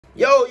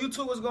Yo,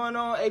 YouTube, what's going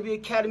on? AB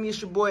Academy,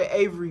 it's your boy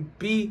Avery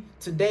B.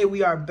 Today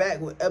we are back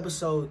with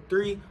episode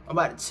 3. I'm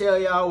about to tell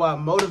y'all why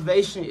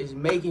motivation is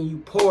making you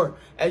poor.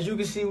 As you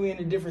can see, we in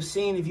a different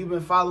scene. If you've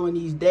been following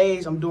these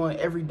days, I'm doing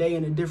every day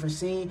in a different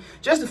scene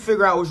just to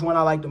figure out which one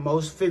I like the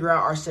most, figure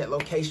out our set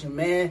location,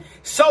 man.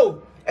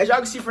 So, as y'all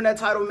can see from that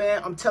title,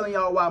 man, I'm telling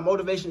y'all why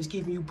motivation is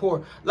keeping you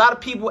poor. A lot of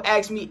people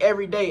ask me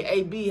every day,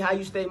 AB, how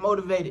you stay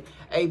motivated?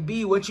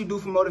 AB, what you do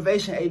for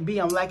motivation? AB,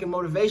 I'm lacking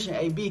motivation.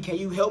 AB, can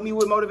you help me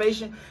with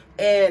motivation?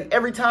 And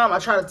every time I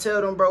try to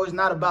tell them, bro, it's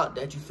not about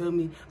that, you feel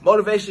me?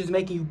 Motivation is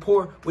making you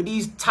poor. With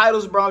these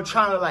titles, bro, I'm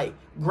trying to, like,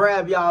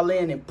 grab y'all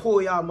in and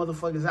pull y'all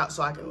motherfuckers out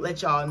so I can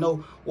let y'all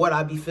know what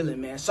I be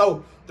feeling, man.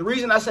 So, the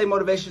reason I say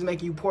motivation is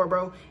making you poor,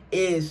 bro,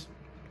 is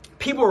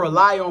people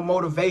rely on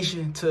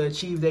motivation to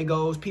achieve their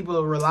goals.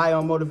 People rely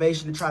on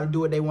motivation to try to do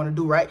what they want to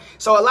do, right?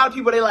 So a lot of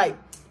people,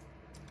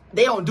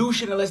 they don't do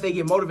shit unless they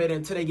get motivated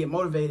until they get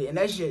motivated. And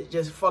that shit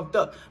just fucked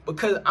up.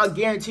 Because I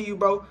guarantee you,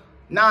 bro,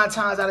 9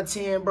 times out of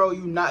 10, bro,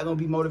 you're not going to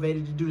be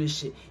motivated to do this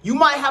shit. You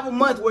might have a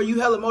month where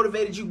you hella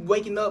motivated, you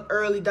waking up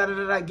early,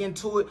 getting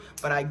to it.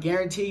 But I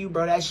guarantee you,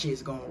 bro, that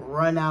shit's going to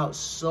run out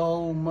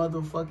so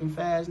motherfucking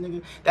fast,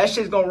 nigga. That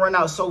shit's going to run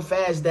out so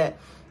fast that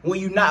when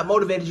you're not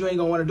motivated, you ain't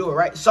gonna want to do it,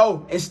 right?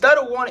 So instead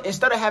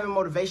of having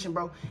motivation,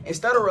 bro,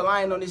 instead of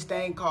relying on this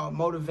thing called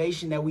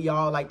motivation that we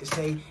all like to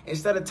say,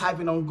 instead of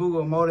typing on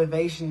Google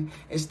motivation,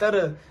 instead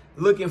of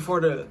looking for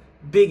the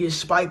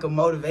biggest spike of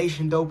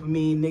motivation,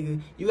 dopamine,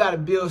 nigga, you gotta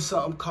build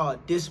something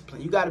called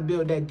discipline. You gotta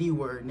build that D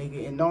word,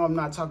 nigga. And no, I'm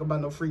not talking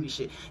about no freaky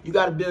shit. You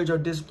gotta build your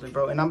discipline,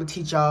 bro. And I'm gonna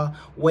teach y'all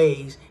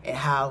ways and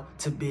how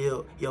to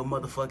build your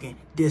motherfucking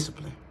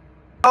discipline.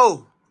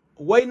 Oh,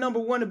 way number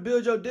 1 to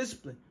build your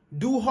discipline.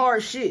 Do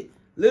hard shit.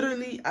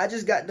 Literally, I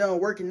just got done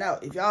working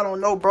out. If y'all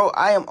don't know, bro,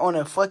 I am on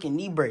a fucking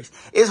knee brace.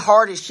 It's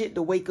hard as shit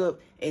to wake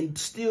up and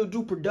still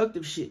do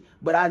productive shit.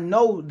 But I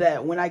know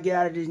that when I get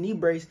out of this knee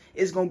brace,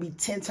 it's going to be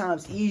 10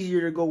 times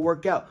easier to go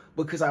work out.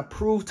 Because I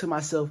proved to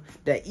myself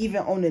that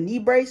even on the knee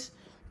brace,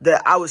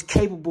 that I was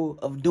capable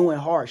of doing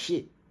hard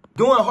shit.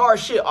 Doing hard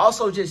shit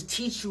also just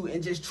teach you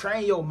and just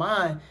train your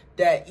mind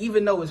that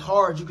even though it's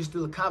hard, you can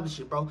still accomplish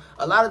it, bro.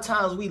 A lot of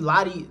times we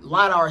lie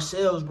to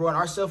ourselves, bro, and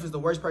ourselves is the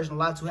worst person to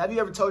lie to. Have you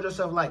ever told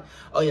yourself, like,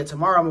 oh, yeah,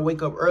 tomorrow I'm going to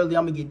wake up early,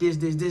 I'm going to get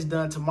this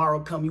done, tomorrow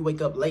come, you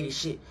wake up late as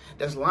shit?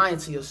 That's lying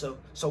to yourself.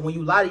 So when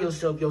you lie to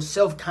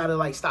yourself kind of,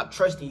 like, stop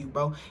trusting you,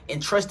 bro.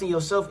 And trusting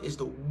yourself is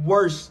the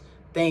worst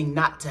thing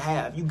not to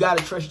have. You got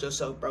to trust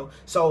yourself, bro.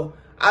 So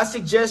I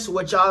suggest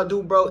what y'all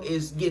do, bro,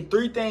 is get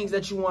 3 things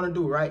that you want to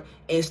do, right?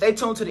 And stay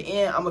tuned to the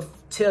end. I'm going to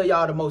tell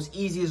y'all the most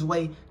easiest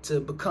way to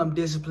become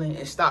disciplined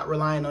and stop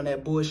relying on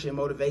that bullshit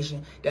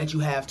motivation that you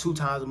have 2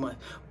 times a month.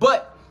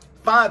 But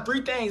find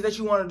 3 things that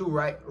you want to do,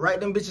 right? Write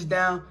them bitches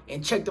down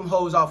and check them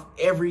hoes off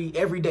every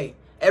day.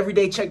 Every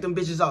day, check them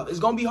bitches off. It's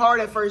going to be hard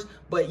at first,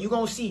 but you're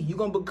going to see. You're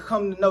going to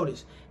become to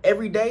notice.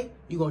 Every day,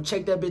 you're going to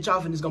check that bitch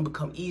off, and it's going to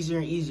become easier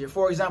and easier.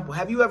 For example,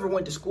 have you ever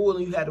went to school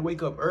and you had to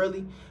wake up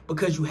early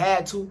because you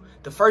had to?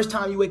 The first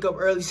time you wake up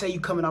early, say you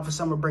coming off a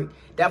summer break.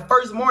 That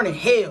first morning,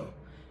 hell.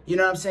 You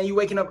know what I'm saying? You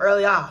waking up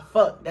early,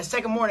 fuck. That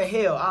second morning,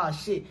 hell,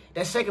 shit.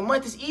 That second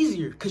month is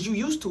easier because you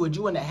used to it.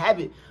 You in the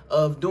habit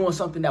of doing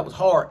something that was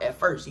hard at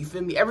first. You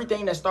feel me?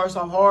 Everything that starts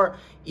off hard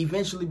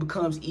eventually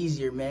becomes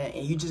easier, man.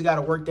 And you just got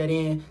to work that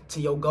in to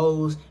your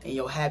goals and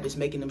your habits,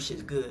 making them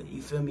shits good.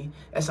 You feel me?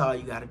 That's all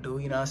you got to do,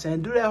 you know what I'm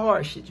saying? Do that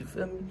hard shit, you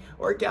feel me?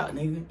 Work out,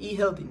 nigga. Eat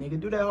healthy, nigga.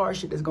 Do that hard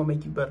shit that's going to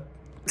make you better.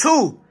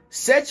 2.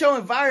 Set your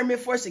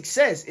environment for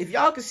success. If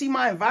y'all can see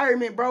my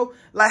environment, bro,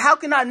 like, how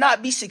can I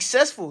not be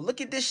successful?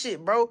 Look at this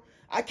shit, bro.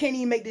 I can't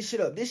even make this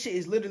shit up. This shit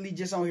is literally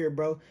just on here,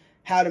 bro.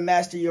 How to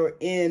master your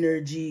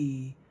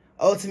energy.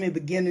 Ultimate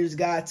beginner's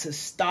guide to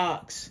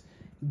stocks.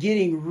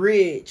 Getting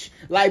rich.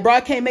 Like, bro,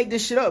 I can't make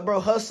this shit up, bro.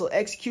 Hustle,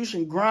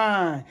 execution,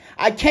 grind.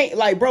 I can't,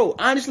 like, bro,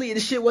 honestly,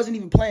 this shit wasn't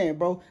even playing,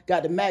 bro.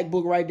 Got the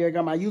MacBook right there.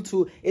 Got my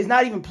YouTube. It's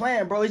not even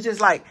playing, bro. It's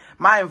just like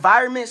my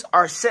environments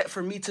are set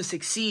for me to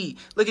succeed.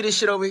 Look at this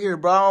shit over here,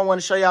 bro. I don't want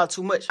to show y'all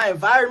too much. My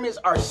environments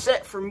are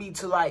set for me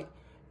to, like,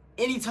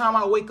 anytime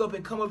I wake up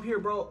and come up here,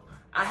 bro,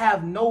 I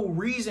have no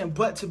reason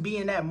but to be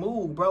in that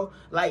mood, bro.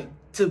 Like,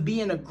 to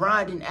be in a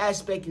grinding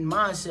aspect and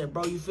mindset,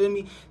 bro. You feel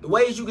me? The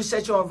ways you can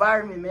set your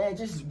environment, man,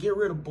 just get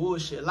rid of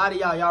bullshit. A lot of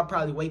y'all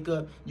probably wake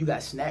up, you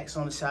got snacks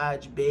on the side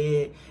of your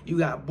bed. You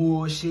got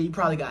bullshit. You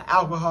probably got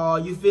alcohol.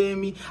 You feel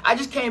me? I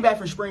just came back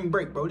from spring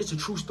break, bro. This is a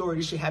true story.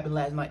 This shit happened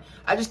last night.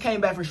 I just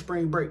came back from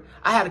spring break.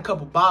 I had a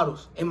couple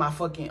bottles in my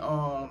fucking, if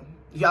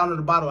y'all know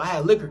the bottle, I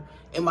had liquor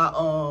in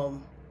my,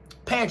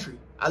 pantry.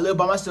 I live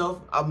by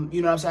myself.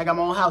 You know what I'm saying? I got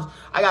my own house.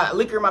 I got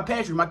liquor in my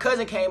pantry. My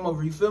cousin came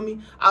over. You feel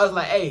me? I was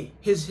like, hey,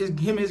 him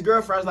and his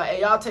girlfriend. I was like, hey,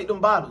 y'all take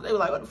them bottles. They were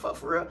like, what the fuck,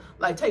 for real?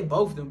 Like, take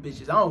both of them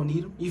bitches. I don't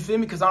need them. You feel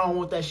me? Because I don't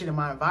want that shit in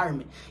my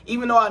environment.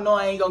 Even though I know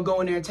I ain't going to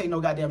go in there and take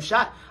no goddamn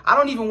shot, I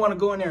don't even want to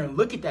go in there and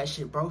look at that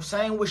shit, bro.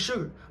 Same with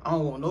sugar. I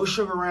don't want no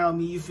sugar around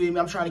me. You feel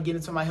me? I'm trying to get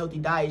into my healthy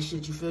diet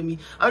shit. You feel me?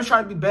 I'm just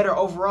trying to be better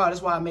overall.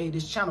 That's why I made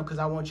this channel, because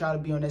I want y'all to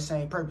be on that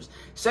same purpose.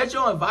 Set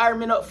your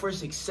environment up for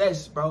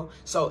success, bro.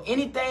 So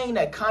anything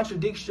that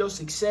contradicts your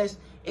success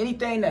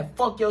Anything that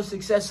fuck your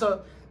success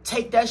up,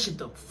 take that shit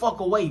the fuck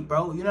away,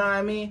 bro. You know what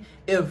I mean?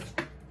 If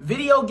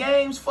video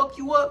games fuck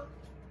you up,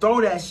 throw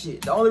that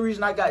shit. The only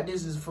reason I got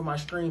this is for my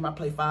stream. I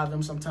play 5 of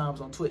them sometimes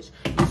on Twitch.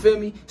 You feel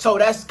me? So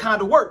that's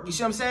kind of work. You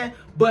see what I'm saying?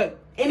 But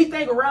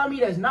anything around me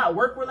that's not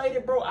work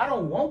related, bro, I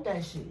don't want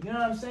that shit. You know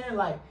what I'm saying?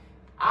 Like,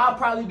 I'll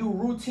probably do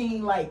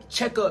routine, like,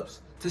 checkups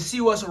to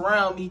see what's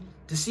around me,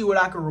 to see what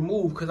I can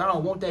remove, because I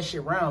don't want that shit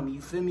around me.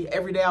 You feel me?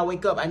 Every day I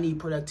wake up, I need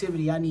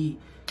productivity. I need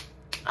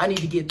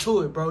to get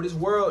to it, bro. This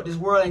world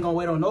ain't gonna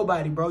wait on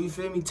nobody, bro. You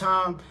feel me?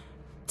 Time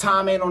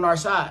ain't on our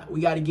side.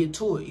 We got to get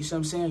to it. You see what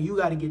I'm saying? You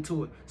got to get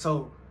to it.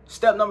 So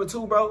step number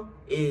 2, bro,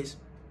 is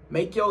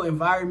make your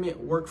environment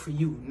work for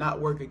you, not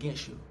work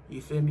against you.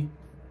 You feel me?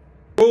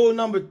 Rule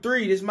number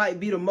 3, this might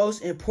be the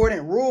most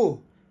important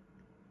rule.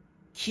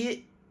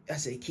 Keep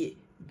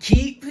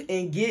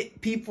and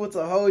get people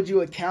to hold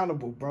you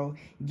accountable, bro.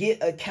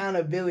 Get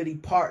accountability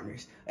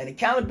partners. An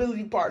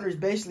accountability partner is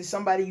basically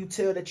somebody you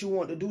tell that you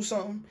want to do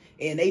something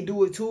and they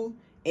do it too.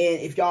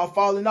 And if y'all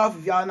falling off,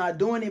 if y'all not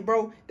doing it,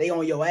 bro, they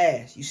on your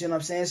ass. You see what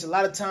I'm saying? It's a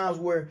lot of times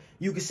where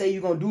you can say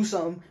you're going to do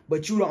something,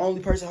 but you the only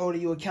person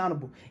holding you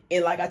accountable.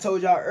 And like I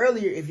told y'all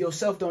earlier, if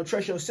yourself don't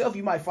trust yourself,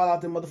 you might fall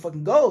out them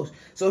motherfucking goals.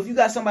 So if you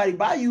got somebody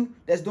by you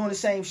that's doing the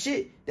same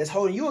shit, that's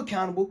holding you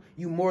accountable,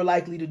 you more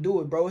likely to do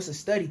it, bro. It's a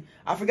study.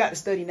 I forgot the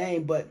study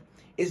name, but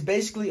it's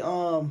basically,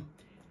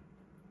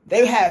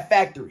 they have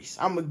factories.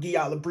 I'm going to give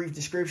y'all a brief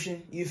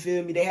description. You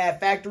feel me? They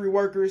have factory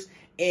workers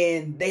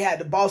and they had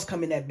the boss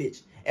come in that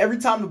bitch. Every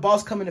time the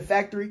boss come in the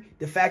factory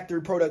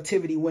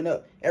productivity went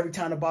up. Every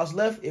time the boss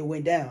left, it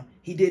went down.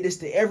 He did this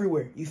to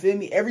everywhere. You feel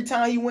me? Every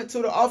time he went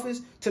to the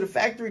office, to the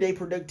factory, their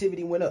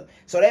productivity went up.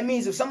 So that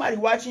means if somebody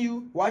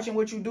watching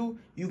what you do,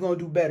 you going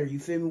to do better. You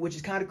feel me? Which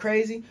is kind of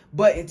crazy.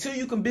 But until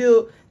you can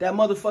build that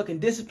motherfucking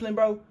discipline,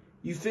 bro,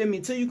 you feel me?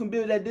 Until you can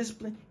build that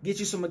discipline, get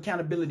you some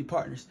accountability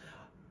partners.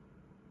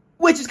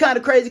 Which is kind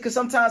of crazy because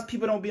sometimes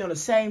people don't be on the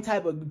same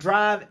type of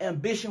drive,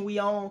 ambition we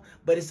on,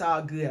 but it's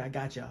all good. I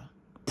got y'all.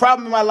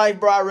 Problem in my life,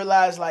 bro, I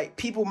realized, like,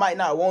 people might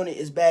not want it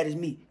as bad as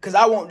me. Because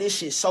I want this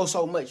shit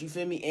so much, you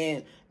feel me?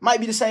 And might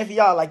be the same for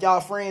y'all. Like, y'all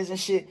friends and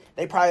shit,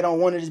 they probably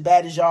don't want it as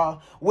bad as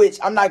y'all. Which,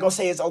 I'm not going to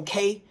say it's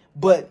okay,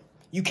 but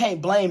you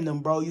can't blame them,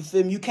 bro. You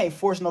feel me? You can't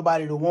force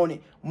nobody to want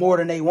it more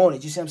than they want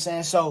it. You see what I'm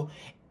saying? So,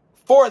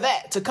 for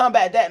that, to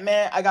combat that,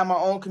 man, I got my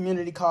own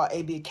community called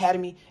AB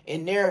Academy.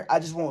 And there, I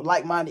just want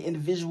like-minded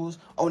individuals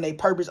on their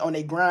purpose, on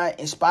their grind,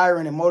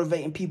 inspiring and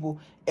motivating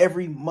people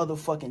every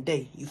motherfucking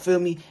day. You feel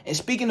me? And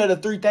speaking of the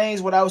 3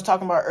 things, what I was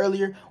talking about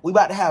earlier, we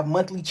about to have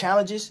monthly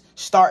challenges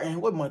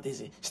starting, what month is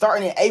it?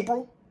 Starting in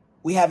April,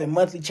 we having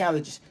monthly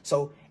challenges.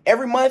 So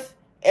every month,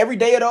 every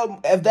day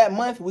of that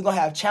month, we're going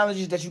to have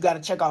challenges that you got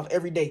to check off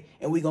every day.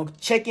 And we're going to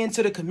check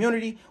into the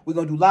community. We're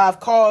going to do live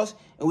calls.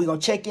 And we're going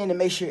to check in and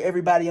make sure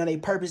everybody on their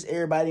purpose,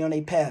 everybody on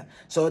their path.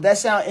 So if that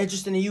sounds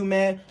interesting to you,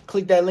 man,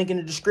 click that link in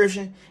the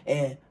description.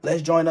 And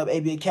let's join up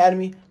AB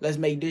Academy. Let's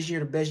make this year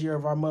the best year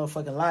of our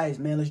motherfucking lives,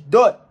 man. Let's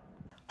do it.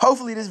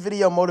 Hopefully this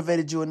video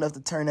motivated you enough to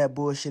turn that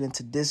bullshit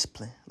into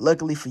discipline.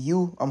 Luckily for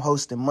you, I'm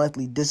hosting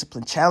monthly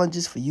discipline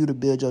challenges for you to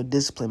build your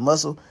discipline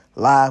muscle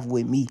live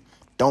with me.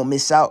 Don't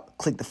miss out.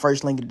 Click the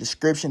first link in the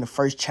description. The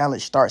first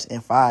challenge starts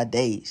in 5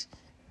 days.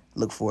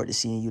 Look forward to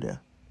seeing you there.